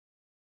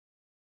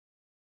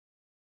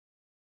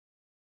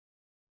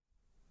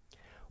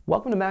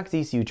Welcome to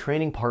MaxxEcu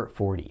Training Part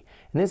 40.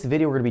 In this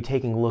video, we're going to be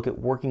taking a look at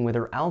working with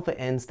our Alpha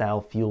N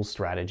style fuel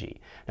strategy.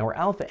 Now, our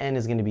Alpha N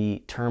is going to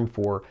be termed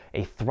for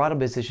a throttle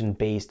position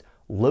based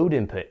load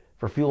input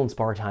for fuel and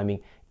spark timing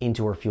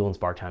into our fuel and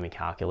spark timing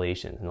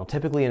calculations. Now,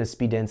 typically in a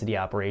speed density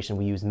operation,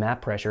 we use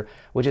map pressure,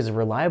 which is a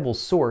reliable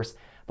source.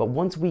 But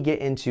once we get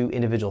into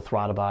individual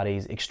throttle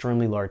bodies,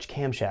 extremely large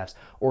camshafts,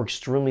 or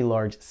extremely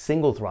large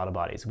single throttle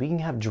bodies, we can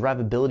have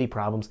drivability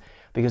problems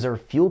because our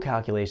fuel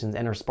calculations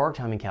and our spark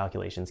timing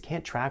calculations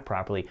can't track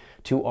properly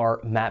to our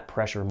map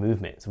pressure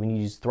movement. So when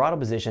you use throttle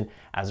position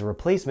as a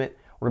replacement,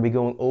 we're going to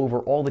be going over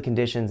all the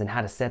conditions and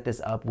how to set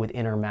this up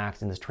within our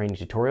Max in this training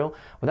tutorial.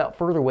 Without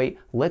further wait,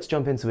 let's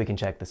jump in so we can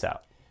check this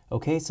out.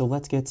 Okay, so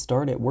let's get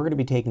started. We're going to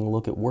be taking a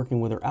look at working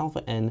with our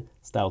Alpha N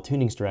style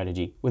tuning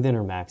strategy within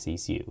our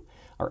MaxxEcu.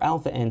 Our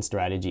Alpha N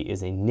strategy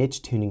is a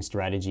niche tuning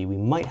strategy we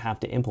might have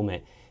to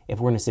implement if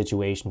we're in a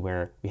situation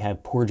where we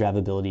have poor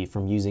drivability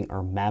from using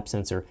our map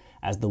sensor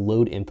as the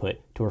load input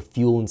to our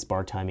fuel and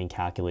spark timing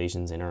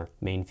calculations in our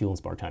main fuel and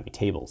spark timing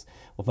tables.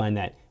 We'll find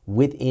that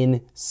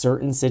within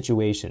certain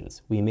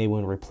situations, we may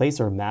want to replace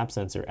our map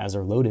sensor as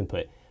our load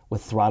input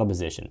with throttle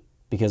position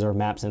because our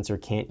map sensor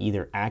can't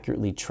either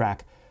accurately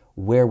track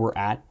where we're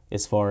at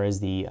as far as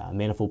the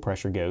manifold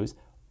pressure goes,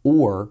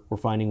 or we're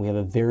finding we have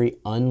a very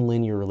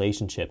unlinear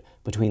relationship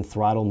between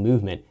throttle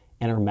movement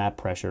and our map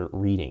pressure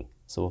reading.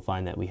 So we'll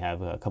find that we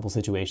have a couple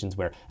situations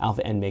where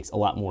Alpha N makes a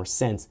lot more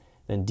sense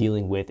than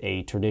dealing with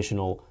a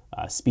traditional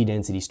speed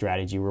density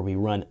strategy where we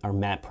run our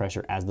map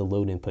pressure as the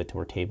load input to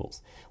our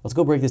tables. Let's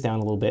go break this down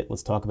a little bit.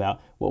 Let's talk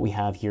about what we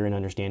have here and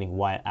understanding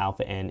why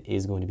Alpha N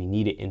is going to be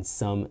needed in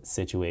some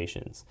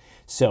situations.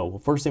 So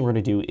first thing we're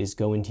going to do is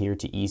go into here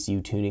to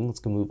ECU tuning. Let's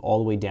go move all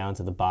the way down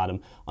to the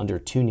bottom under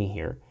tuning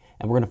here.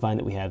 And we're going to find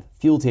that we have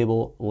fuel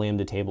table,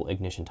 lambda table,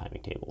 ignition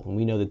timing table. And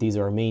we know that these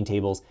are our main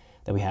tables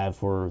that we have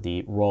for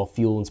the raw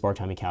fuel and spark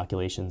timing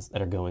calculations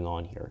that are going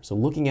on here. So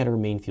looking at our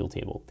main fuel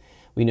table,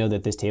 we know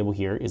that this table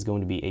here is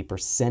going to be a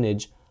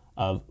percentage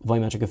of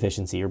volumetric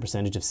efficiency or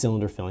percentage of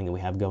cylinder filling that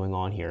we have going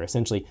on here.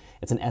 Essentially,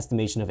 it's an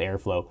estimation of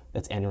airflow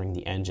that's entering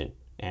the engine.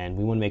 And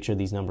we want to make sure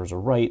these numbers are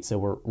right, so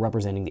we're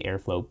representing the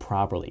airflow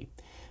properly.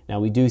 Now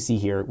we do see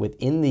here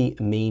within the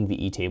main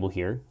VE table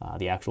here,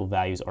 the actual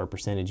values are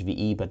percentage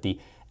VE, but the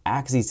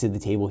axes to the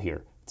table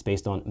here, it's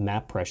based on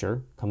map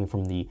pressure coming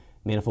from the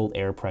manifold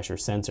air pressure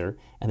sensor.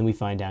 And then we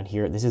find down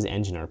here, this is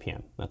engine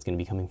RPM. That's going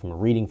to be coming from a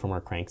reading from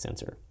our crank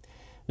sensor.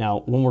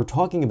 Now, when we're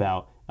talking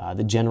about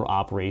the general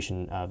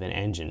operation of an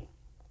engine,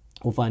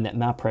 we'll find that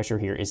map pressure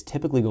here is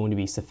typically going to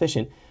be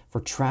sufficient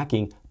for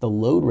tracking the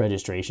load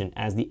registration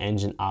as the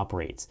engine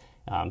operates.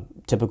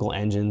 Typical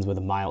engines with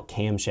a mild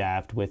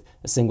camshaft, with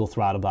a single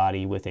throttle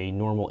body, with a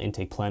normal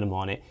intake plenum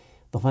on it,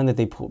 they'll find that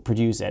they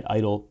produce at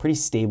idle pretty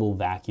stable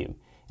vacuum.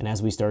 And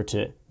as we start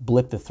to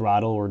blip the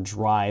throttle or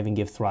drive and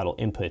give throttle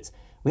inputs,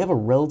 we have a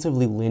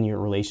relatively linear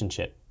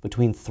relationship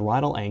between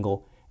throttle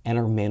angle and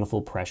our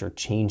manifold pressure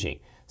changing.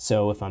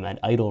 So if I'm at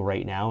idle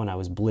right now and I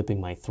was blipping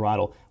my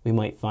throttle, we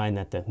might find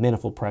that the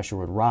manifold pressure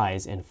would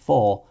rise and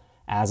fall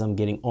as I'm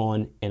getting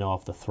on and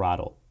off the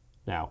throttle.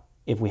 Now,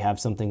 if we have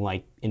something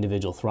like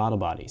individual throttle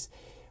bodies,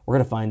 we're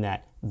going to find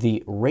that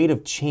the rate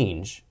of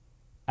change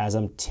as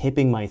I'm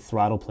tipping my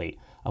throttle plate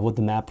of what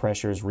the map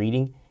pressure is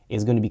reading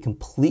is going to be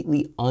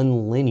completely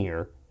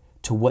unlinear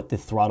to what the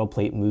throttle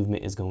plate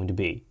movement is going to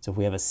be. So if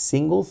we have a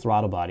single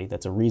throttle body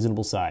that's a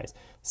reasonable size,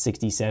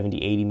 60,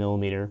 70, 80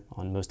 millimeter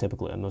on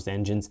most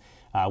engines,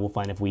 we'll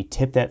find if we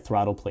tip that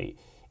throttle plate,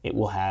 it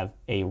will have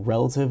a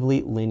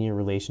relatively linear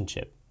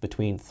relationship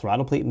between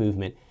throttle plate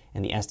movement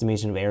and the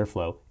estimation of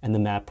airflow and the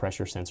map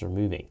pressure sensor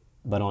moving.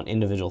 But on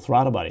individual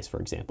throttle bodies,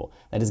 for example,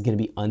 that is going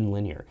to be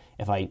unlinear.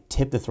 If I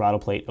tip the throttle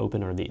plate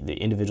open, or the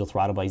individual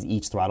throttle bodies,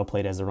 each throttle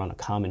plate as they're on a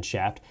common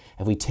shaft,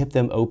 if we tip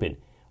them open,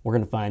 we're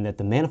going to find that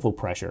the manifold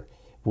pressure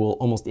will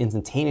almost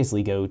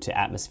instantaneously go to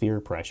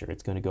atmospheric pressure.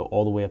 It's going to go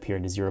all the way up here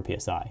to 0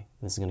 psi.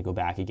 This is going to go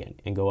back again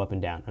and go up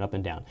and down and up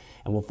and down.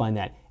 And we'll find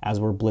that as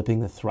we're blipping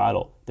the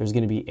throttle, there's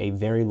going to be a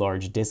very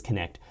large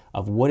disconnect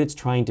of what it's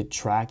trying to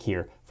track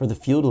here for the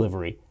fuel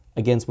delivery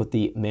against what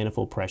the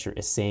manifold pressure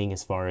is saying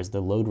as far as the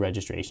load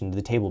registration to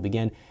the table.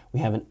 Again, we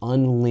have an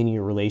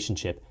unlinear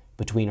relationship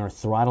between our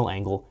throttle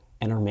angle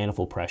and our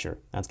manifold pressure.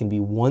 That's going to be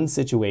one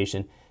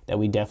situation that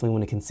we definitely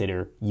want to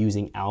consider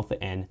using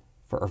Alpha N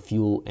for our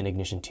fuel and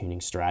ignition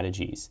tuning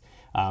strategies.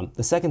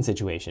 The second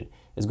situation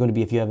is going to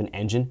be if you have an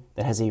engine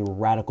that has a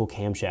radical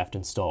camshaft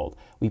installed.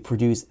 We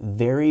produce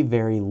very,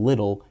 very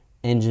little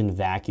engine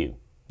vacuum.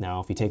 Now,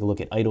 if you take a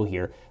look at idle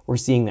here, we're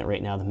seeing that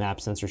right now the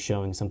map sensor is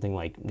showing something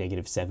like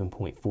negative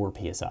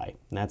 7.4 psi.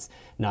 And that's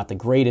not the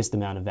greatest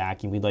amount of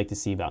vacuum. We'd like to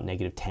see about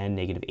negative 10,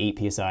 negative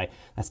 8 psi.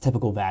 That's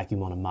typical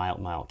vacuum on a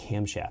mild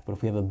camshaft. But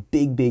if we have a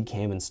big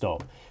cam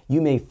installed,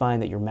 you may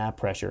find that your map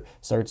pressure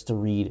starts to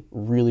read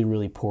really,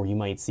 really poor. You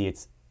might see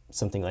it's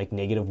something like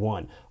negative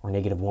 1 or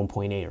negative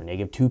 1.8 or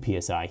negative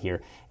 2 psi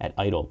here at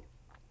idle.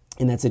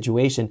 In that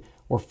situation,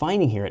 we're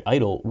finding here at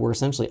idle, we're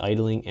essentially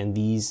idling in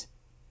these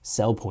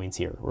cell points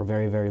here. We're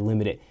very, very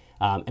limited.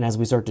 And as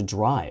we start to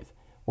drive,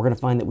 we're going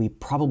to find that we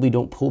probably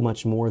don't pull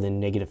much more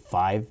than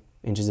 -5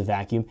 inches of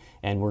vacuum,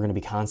 and we're going to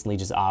be constantly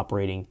just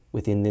operating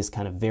within this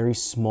kind of very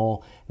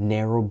small,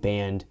 narrow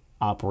band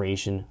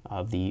operation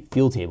of the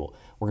fuel table.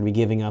 We're going to be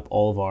giving up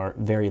all of our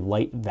very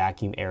light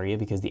vacuum area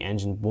because the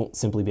engine won't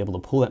simply be able to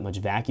pull that much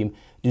vacuum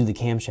due to the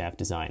camshaft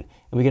design.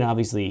 And we can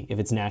obviously, if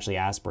it's naturally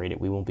aspirated,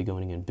 we won't be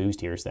going in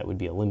boost here, so that would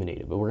be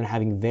eliminated. But we're going to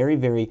having very,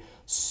 very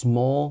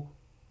small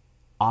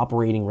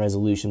operating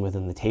resolution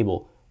within the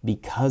table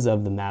because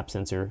of the map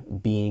sensor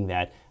being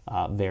that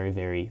very,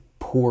 very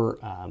poor,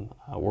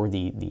 or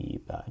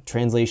the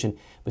translation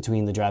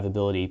between the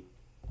drivability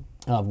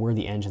of where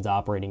the engine's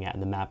operating at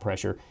and the map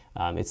pressure.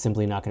 It's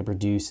simply not going to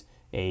produce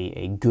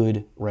a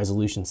good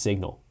resolution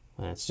signal.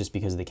 And that's just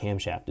because of the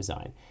camshaft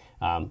design.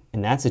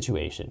 In that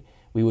situation,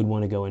 we would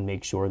want to go and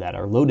make sure that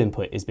our load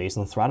input is based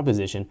on throttle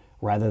position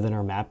rather than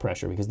our map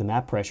pressure, because the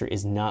map pressure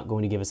is not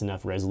going to give us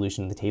enough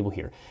resolution in the table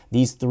here.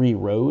 These 3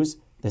 rows,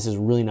 this is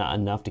really not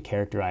enough to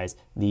characterize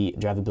the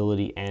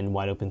drivability and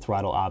wide open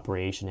throttle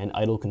operation and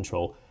idle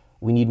control.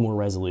 We need more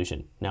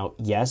resolution. Now,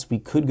 yes, we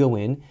could go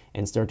in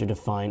and start to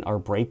define our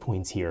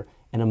breakpoints here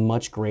in a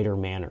much greater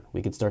manner.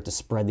 We could start to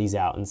spread these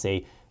out and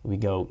say we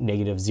go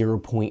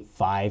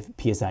 -0.5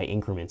 PSI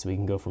increments. We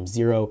can go from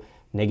 0,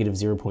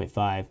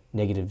 -0.5,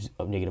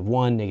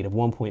 -1,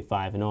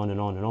 -1.5, and on and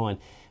on and on.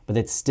 But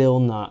that's still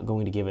not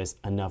going to give us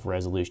enough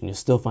resolution. You'll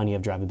still find you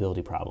have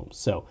drivability problems.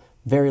 So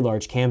very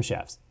large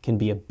camshafts can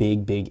be a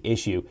big, big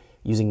issue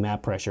using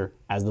map pressure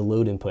as the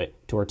load input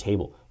to our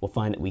table. We'll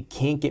find that we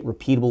can't get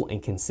repeatable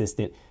and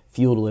consistent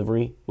fuel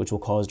delivery, which will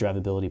cause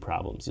drivability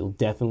problems. You'll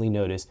definitely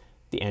notice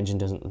the engine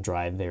doesn't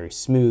drive very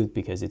smooth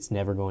because it's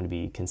never going to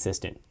be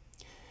consistent.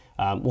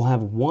 We'll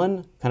have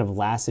one kind of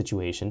last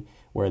situation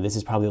where this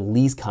is probably the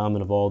least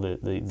common of all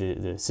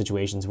the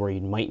situations where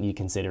you might need to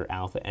consider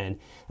alpha N.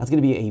 That's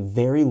going to be a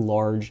very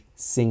large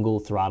single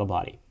throttle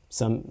body.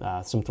 Some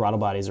throttle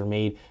bodies are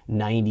made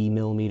 90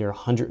 millimeter,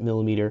 100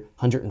 millimeter,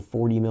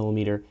 140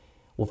 millimeter.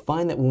 We'll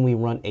find that when we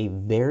run a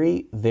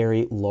very,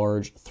 very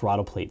large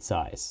throttle plate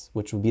size,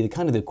 which would be the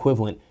kind of the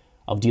equivalent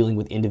of dealing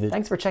with individual.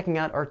 Thanks for checking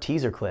out our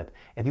teaser clip.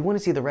 If you want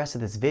to see the rest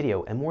of this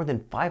video and more than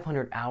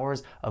 500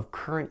 hours of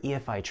current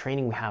EFI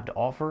training we have to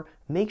offer,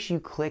 make sure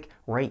you click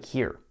right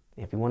here.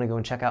 If you want to go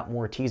and check out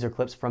more teaser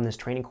clips from this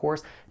training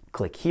course,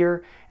 click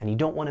here, and you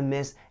don't want to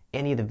miss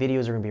any of the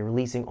videos we're going to be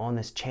releasing on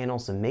this channel,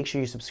 so make sure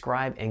you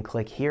subscribe and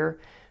click here.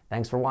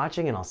 Thanks for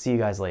watching, and I'll see you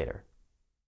guys later.